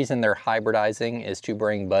 So the reason they're hybridizing is to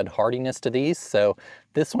bring bud hardiness to these. So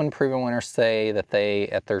this one, Proven Winners say that they,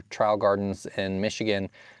 at their trial gardens in Michigan,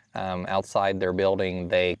 outside their building,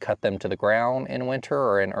 they cut them to the ground in winter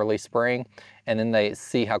or in early spring, and then they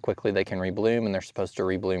see how quickly they can rebloom, and they're supposed to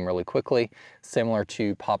rebloom really quickly, similar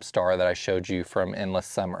to Popstar that I showed you from Endless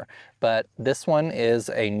Summer. But this one is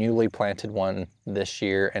a newly planted one this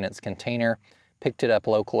year in its container. Picked it up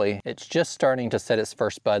locally. It's just starting to set its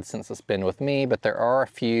first bud since it's been with me, but there are a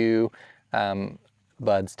few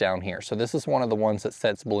buds down here. So this is one of the ones that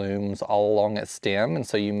sets blooms all along its stem, and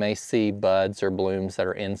so you may see buds or blooms that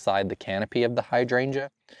are inside the canopy of the hydrangea.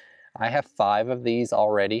 I have 5 of these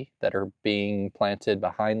already that are being planted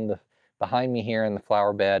behind me here in the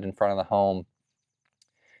flower bed in front of the home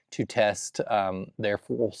to test their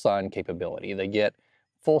full sun capability. They get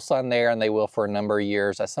full sun there, and they will for a number of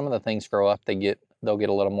years. As some of the things grow up, they'll get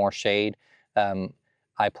a little more shade.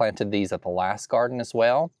 I planted these at the last garden as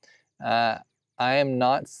well. I am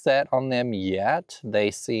not set on them yet. They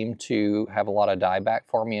seem to have a lot of dieback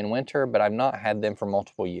for me in winter, but I've not had them for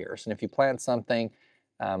multiple years. And if you plant something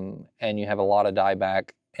and you have a lot of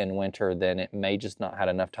dieback in winter, then it may just not had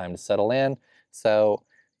enough time to settle in. So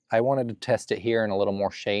I wanted to test it here in a little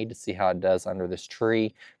more shade to see how it does under this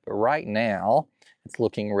tree. But right now, it's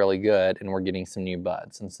looking really good, and we're getting some new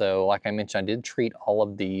buds. And so, like I mentioned, I did treat all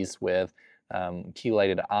of these with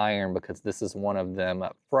chelated iron, because this is one of them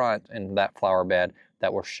up front in that flower bed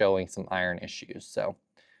that were showing some iron issues. So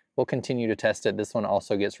we'll continue to test it. This one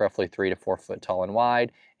also gets roughly 3 to 4 foot tall and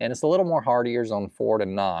wide, and it's a little more hardier, zone 4 to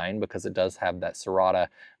 9, because it does have that Serrata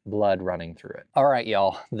blood running through it. All right,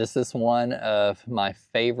 y'all, this is one of my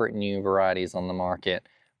favorite new varieties on the market,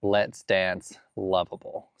 Let's Dance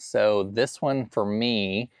Lovable. So this one for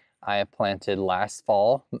me, I have planted last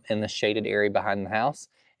fall in the shaded area behind the house.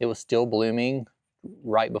 It was still blooming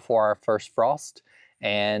right before our first frost,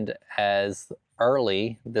 and as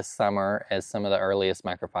early this summer as some of the earliest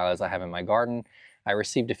Macrophyllas I have in my garden. I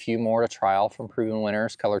received a few more to trial from Proven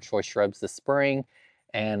Winners Color Choice Shrubs this spring,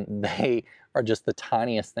 and they are just the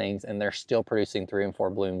tiniest things, and they're still producing 3 and 4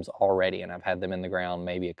 blooms already, and I've had them in the ground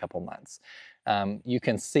maybe a couple months. You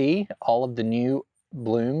can see all of the new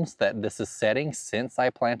blooms that this is setting since I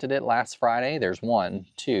planted it last Friday. There's 1,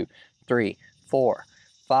 2, 3, 4,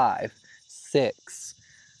 5, 6.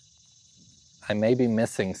 I may be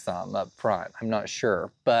missing some up front, I'm not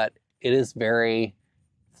sure, but it is very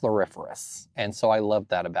floriferous, and so I love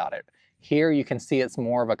that about it. Here you can see it's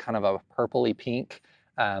more of a kind of a purpley pink.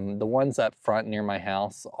 The ones up front near my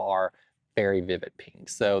house are very vivid pink,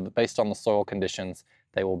 so based on the soil conditions,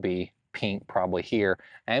 they will be pink probably here.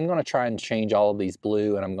 I am going to try and change all of these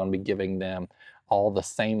blue, and I'm going to be giving them all the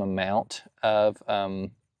same amount of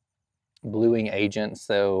bluing agent,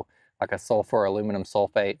 so like a sulfur aluminum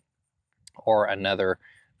sulfate or another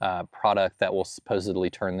product that will supposedly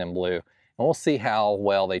turn them blue. And we'll see how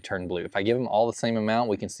well they turn blue. If I give them all the same amount,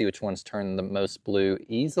 we can see which ones turn the most blue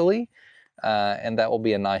easily, and that will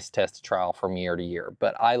be a nice test trial from year to year.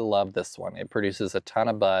 But I love this one. It produces a ton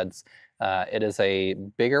of buds. It is a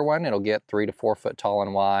bigger one. It'll get 3 to 4 foot tall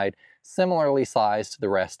and wide, similarly sized to the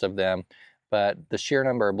rest of them, but the sheer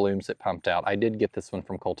number of blooms it pumped out. I did get this one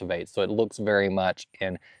from Cultivate, so it looks very much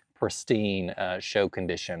in pristine show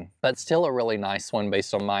condition, but still a really nice one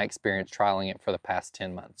based on my experience trialing it for the past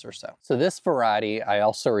 10 months or so. So this variety I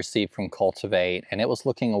also received from Cultivate, and it was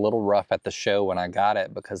looking a little rough at the show when I got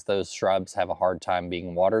it because those shrubs have a hard time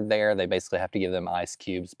being watered there. They basically have to give them ice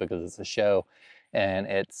cubes because it's a show, and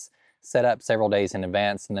it's set up several days in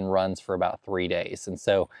advance and then runs for about 3 days. And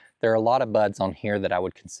so there are a lot of buds on here that I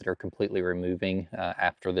would consider completely removing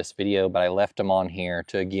after this video, but I left them on here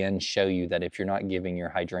to again show you that if you're not giving your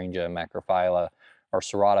hydrangea, Macrophylla, or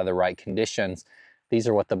Serrata the right conditions, these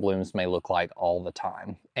are what the blooms may look like all the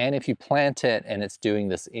time. And if you plant it and it's doing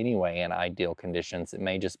this anyway in ideal conditions, it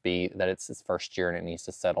may just be that it's its first year and it needs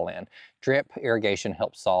to settle in. Drip irrigation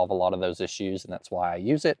helps solve a lot of those issues, and that's why I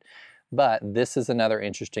use it. But this is another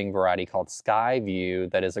interesting variety called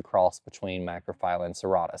Skyview that is a cross between Macrophylla and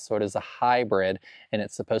Serrata. So it is a hybrid, and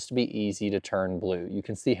it's supposed to be easy to turn blue. You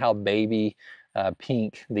can see how baby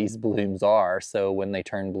pink these blooms are. So when they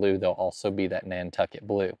turn blue, they'll also be that Nantucket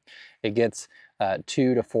blue. It gets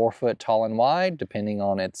 2 to 4 foot tall and wide, depending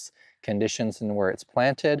on its conditions and where it's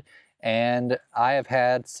planted. And I have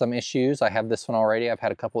had some issues. I have this one already. I've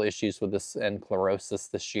had a couple issues with this and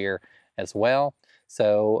chlorosis this year as well.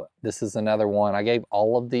 So this is another one. I gave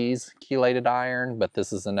all of these chelated iron, but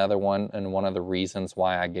this is another one, and one of the reasons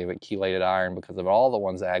why I gave it chelated iron, because of all the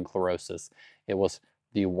ones that had chlorosis, it was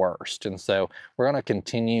the worst. And so we're going to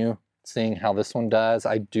continue seeing how this one does.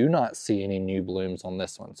 I do not see any new blooms on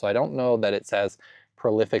this one, so I don't know that it's as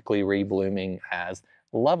prolifically reblooming as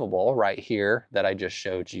Lovable right here that I just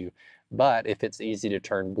showed you. But if it's easy to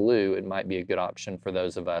turn blue, it might be a good option for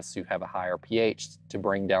those of us who have a higher pH to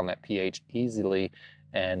bring down that pH easily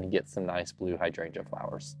and get some nice blue hydrangea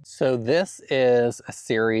flowers. So this is a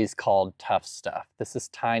series called Tough Stuff. This is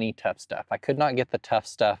tiny Tough Stuff. I could not get the Tough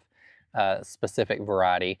Stuff specific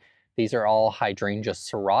variety. These are all Hydrangea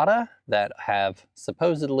Serrata that have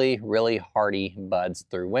supposedly really hardy buds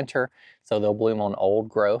through winter. So they'll bloom on old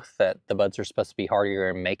growth that the buds are supposed to be hardier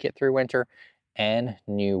and make it through winter, and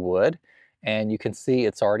new wood. And you can see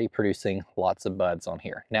it's already producing lots of buds on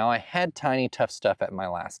here. Now I had tiny Tough Stuff at my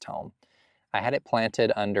last home. I had it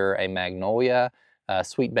planted under a magnolia,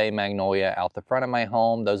 Sweet Bay magnolia out the front of my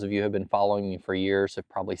home. Those of you who have been following me for years have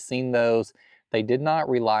probably seen those. They did not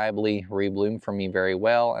reliably rebloom for me very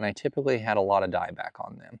well, and I typically had a lot of dieback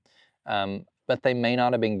on them. But they may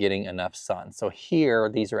not have been getting enough sun. So here,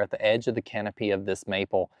 these are at the edge of the canopy of this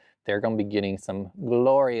maple. They're going to be getting some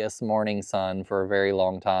glorious morning sun for a very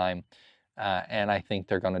long time. And I think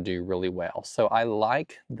they're going to do really well. So I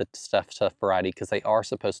like the Tough variety because they are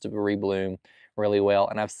supposed to rebloom really well.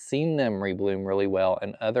 And I've seen them rebloom really well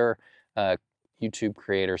in other YouTube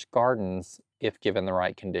creators' gardens if given the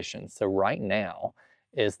right conditions. So right now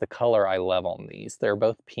is the color I love on these. They're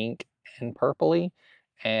both pink and purpley,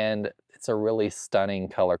 and it's a really stunning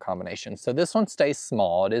color combination. So this one stays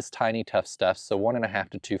small. It is tiny Tough Stuff, so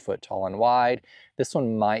 1.5 to 2 foot tall and wide. This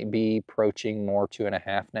one might be approaching more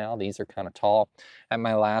 2.5 now. These are kind of tall. At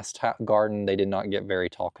my last garden, they did not get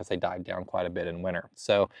very tall because they died down quite a bit in winter.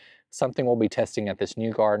 So something we'll be testing at this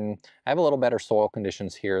new garden. I have a little better soil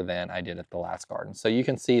conditions here than I did at the last garden. So you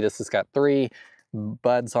can see this has got 3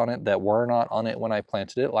 buds on it that were not on it when I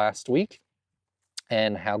planted it last week,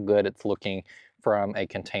 and how good it's looking from a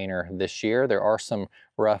container this year. There are some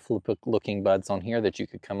rough looking buds on here that you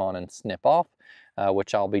could come on and snip off,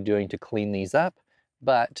 which I'll be doing to clean these up,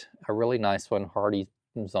 but a really nice one, hardy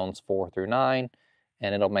zones 4 through 9,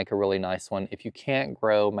 and it'll make a really nice one. If you can't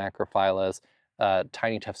grow Macrophyllas,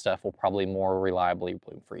 tiny Tough Stuff will probably more reliably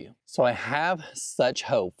bloom for you. So I have such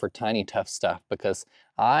hope for tiny Tough Stuff because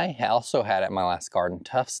I also had at my last garden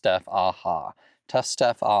Tough Stuff 𝗂𝗂𝗲. Tough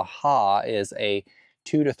Stuff 𝗂𝗂𝗲 is a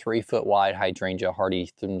 2 to 3 foot wide hydrangea, hardy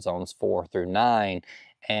zones 4 through 9.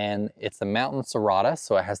 And it's a mountain serrata,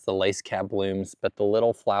 so it has the lace cap blooms, but the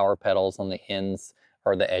little flower petals on the ends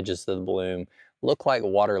or the edges of the bloom look like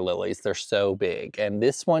water lilies. They're so big. And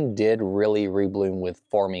this one did really rebloom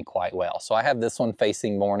for me quite well. So I have this one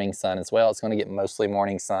facing morning sun as well. It's going to get mostly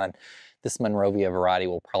morning sun. This Monrovia variety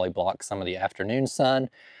will probably block some of the afternoon sun.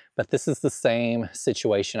 But this is the same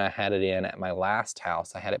situation I had it in at my last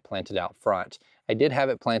house. I had it planted out front. I did have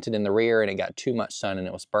it planted in the rear and it got too much sun and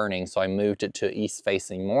it was burning, so I moved it to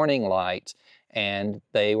east-facing morning light, and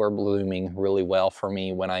they were blooming really well for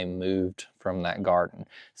me when I moved from that garden.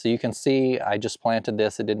 So you can see I just planted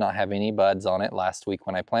this. It did not have any buds on it last week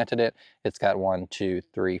when I planted it. It's got 1, 2,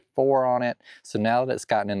 3, 4 on it. So now that it's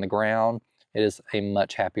gotten in the ground, it is a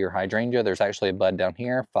much happier hydrangea. There's actually a bud down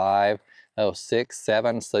here, 5, 6,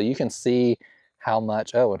 7. So you can see how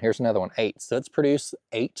much, oh, and here's another one, 8. So it's produced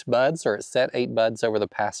 8 buds, or it set 8 buds over the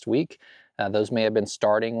past week. Those may have been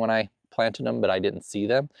starting when I planted them, but I didn't see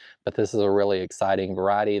them. But this is a really exciting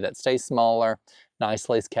variety that stays smaller, nice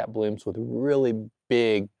lace cap blooms with really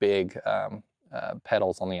big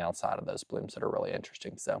petals on the outside of those blooms that are really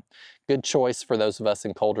interesting. So good choice for those of us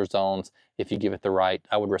in colder zones. If you give it the right,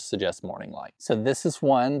 I would suggest morning light. So this is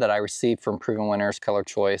one that I received from Proven Winners Color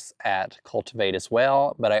Choice at Cultivate as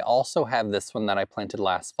well, but I also have this one that I planted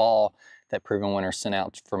last fall that Proven Winners sent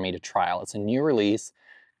out for me to trial. It's a new release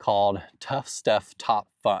called Tough Stuff Top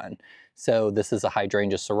Fun. So this is a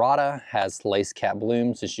Hydrangea Serrata, has lace cap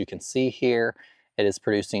blooms as you can see here. It is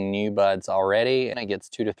producing new buds already, and it gets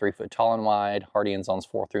 2 to 3 foot tall and wide, hardy in zones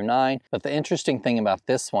 4 through 9. But the interesting thing about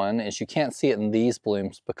this one is you can't see it in these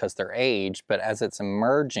blooms because they're aged, but as it's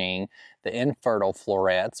emerging, the infertile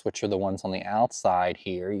florets, which are the ones on the outside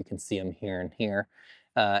here, you can see them here and here,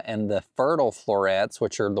 and the fertile florets,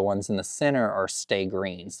 which are the ones in the center, are stay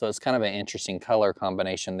green. So it's kind of an interesting color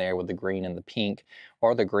combination there with the green and the pink,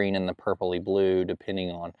 or the green and the purpley blue,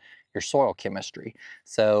 depending on your soil chemistry.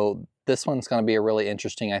 So this one's going to be a really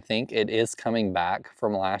interesting, I think. It is coming back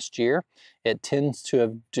from last year. It tends to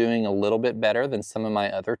have doing a little bit better than some of my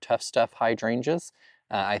other Tough Stuff hydrangeas.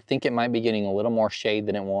 I think it might be getting a little more shade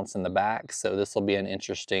than it wants in the back, so this will be an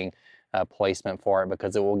interesting placement for it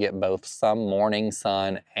because it will get both some morning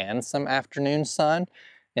sun and some afternoon sun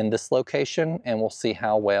in this location, and we'll see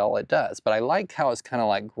how well it does. But I like how it's kind of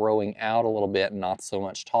like growing out a little bit and not so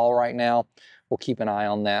much tall right now. We'll keep an eye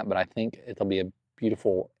on that, but I think it'll be a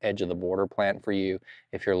beautiful edge of the border plant for you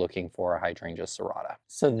if you're looking for a Hydrangea serrata.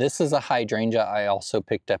 So this is a hydrangea I also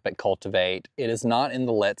picked up at Cultivate. It is not in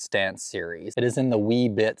the Let's Dance series. It is in the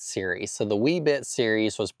𝗟𝗶𝗸𝗲 series. So the 𝗟𝗶𝗸𝗲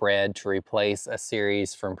series was bred to replace a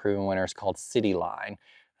series from Proven Winners called City Line.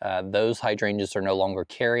 Those hydrangeas are no longer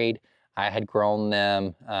carried. I had grown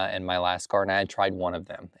them in my last garden. I had tried one of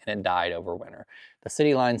them and it died over winter. The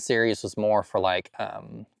City Line series was more for like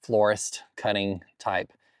florist cutting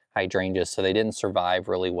type hydrangeas, so they didn't survive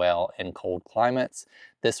really well in cold climates.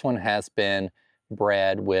 This one has been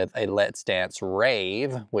bred with a Let's Dance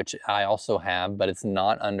Rave, which I also have, but it's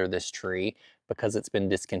not under this tree because it's been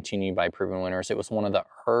discontinued by Proven Winners. It was one of the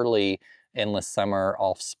early endless summer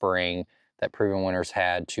offspring that Proven Winners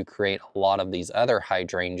had to create a lot of these other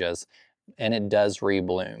hydrangeas, and it does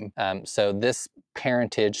rebloom. So this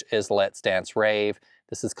parentage is Let's Dance Rave.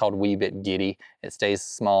 This is called 𝗟𝗶𝗸𝗲. It stays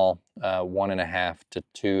small, 1.5 to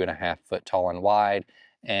 2.5 foot tall and wide,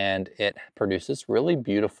 and it produces really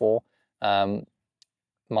beautiful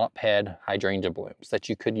mop head hydrangea blooms that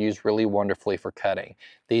you could use really wonderfully for cutting.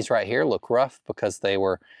 These right here look rough because they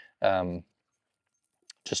were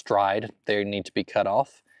just dried. They need to be cut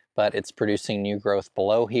off, but it's producing new growth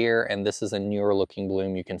below here, and this is a newer looking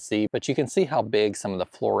bloom you can see, but you can see how big some of the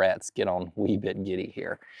florets get on 𝗟𝗶𝗸𝗲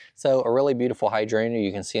here. So a really beautiful hydrangea.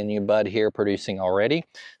 You can see a new bud here producing already.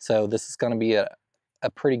 So this is going to be a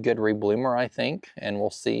pretty good rebloomer, I think, and we'll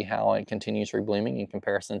see how it continues reblooming in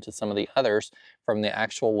comparison to some of the others from the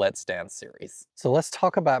actual Let's Dance series. So let's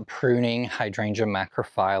talk about pruning Hydrangea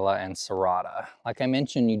Macrophylla and Serrata. Like I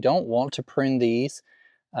mentioned, you don't want to prune these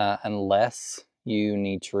unless you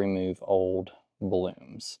need to remove old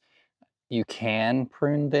blooms. You can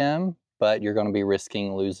prune them, but you're going to be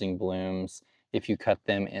risking losing blooms if you cut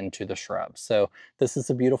them into the shrub. So this is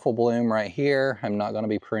a beautiful bloom right here. I'm not going to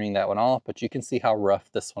be pruning that one off, but you can see how rough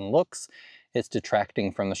this one looks. It's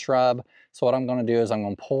detracting from the shrub. So what I'm going to do is I'm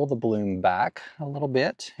going to pull the bloom back a little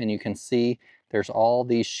bit, and you can see there's all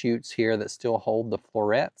these shoots here that still hold the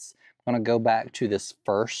florets. I'm going to go back to this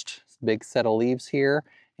first big set of leaves here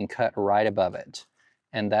and cut right above it.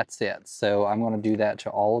 And that's it. So I'm going to do that to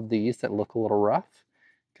all of these that look a little rough,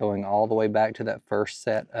 going all the way back to that first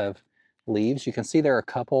set of leaves. You can see there are a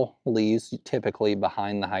couple leaves typically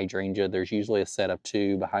behind the hydrangea. There's usually a set of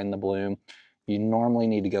 2 behind the bloom. You normally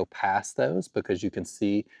need to go past those because you can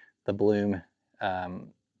see the bloom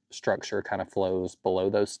structure kind of flows below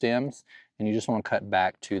those stems, and you just want to cut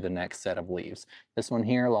back to the next set of leaves. This one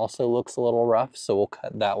here also looks a little rough, so we'll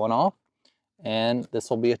cut that one off. And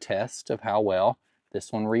this will be a test of how well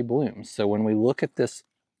this one reblooms. So when we look at this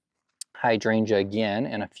hydrangea again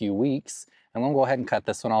in a few weeks, I'm going to go ahead and cut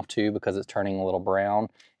this one off too because it's turning a little brown.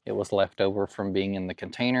 It was left over from being in the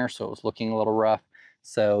container, so it was looking a little rough.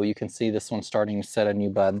 So you can see this one starting to set a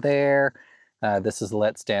new bud there. This is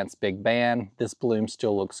Let's Dance Big Band. This bloom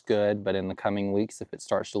still looks good, but in the coming weeks, if it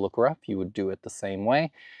starts to look rough, you would do it the same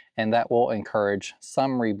way. And that will encourage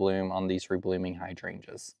some rebloom on these reblooming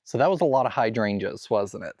hydrangeas. So that was a lot of hydrangeas,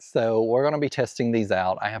 wasn't it? So we're going to be testing these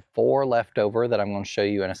out. I have 4 left over that I'm going to show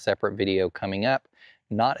you in a separate video coming up.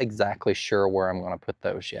 Not exactly sure where I'm going to put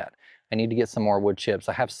those yet. I need to get some more wood chips.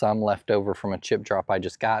 I have some left over from a chip drop I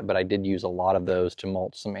just got, but I did use a lot of those to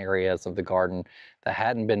mulch some areas of the garden that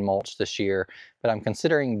hadn't been mulched this year, but I'm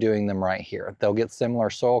considering doing them right here. They'll get similar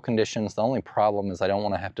soil conditions. The only problem is I don't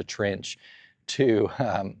want to have to trench to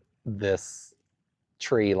this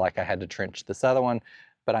tree like I had to trench this other one,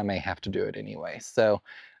 but I may have to do it anyway. So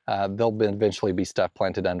there'll eventually be stuff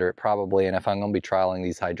planted under it probably, and if I'm going to be trialing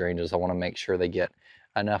these hydrangeas, I want to make sure they get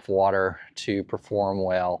enough water to perform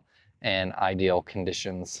well and ideal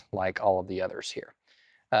conditions like all of the others here.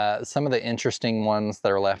 Some of the interesting ones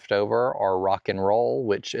that are left over are Rock and Roll,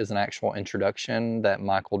 which is an actual introduction that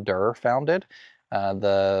Michael Durr founded,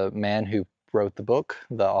 the man who wrote the book,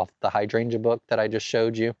 the hydrangea book that I just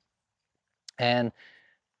showed you. And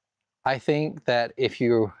I think that if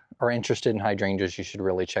you are interested in hydrangeas, you should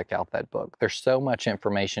really check out that book. There's so much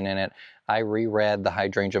information in it. I reread the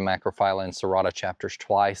Hydrangea Macrophylla and Serrata chapters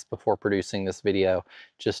twice before producing this video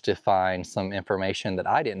just to find some information that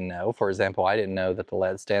I didn't know. For example, I didn't know that the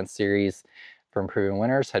Let's Dance series from Proven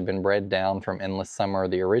Winners had been bred down from Endless Summer,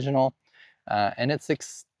 the original. And it's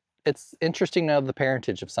interesting to know the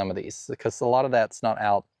parentage of some of these because a lot of that's not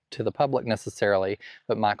out to the public necessarily,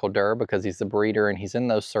 but Michael Durr, because he's a breeder and he's in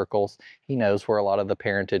those circles, he knows where a lot of the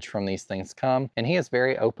parentage from these things come. And he is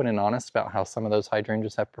very open and honest about how some of those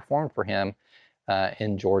hydrangeas have performed for him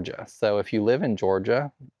in Georgia. So if you live in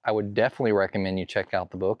Georgia, I would definitely recommend you check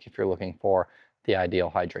out the book if you're looking for the ideal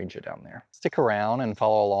hydrangea down there. Stick around and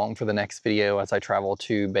follow along for the next video as I travel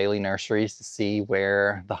to Bailey Nurseries to see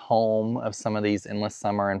where the home of some of these endless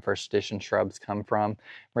summer and first edition shrubs come from.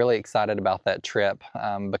 Really excited about that trip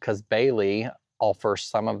because Bailey offers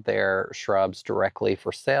some of their shrubs directly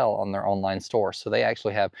for sale on their online store. So they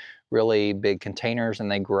actually have really big containers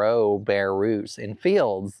and they grow bare roots in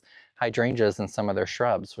fields, hydrangeas and some of their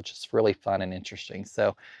shrubs, which is really fun and interesting.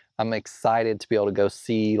 So I'm excited to be able to go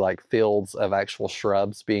see like fields of actual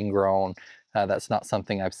shrubs being grown. That's not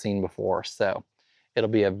something I've seen before. So it'll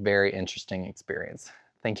be a very interesting experience.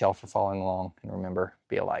 Thank y'all for following along, and remember,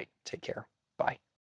 be a light. Take care.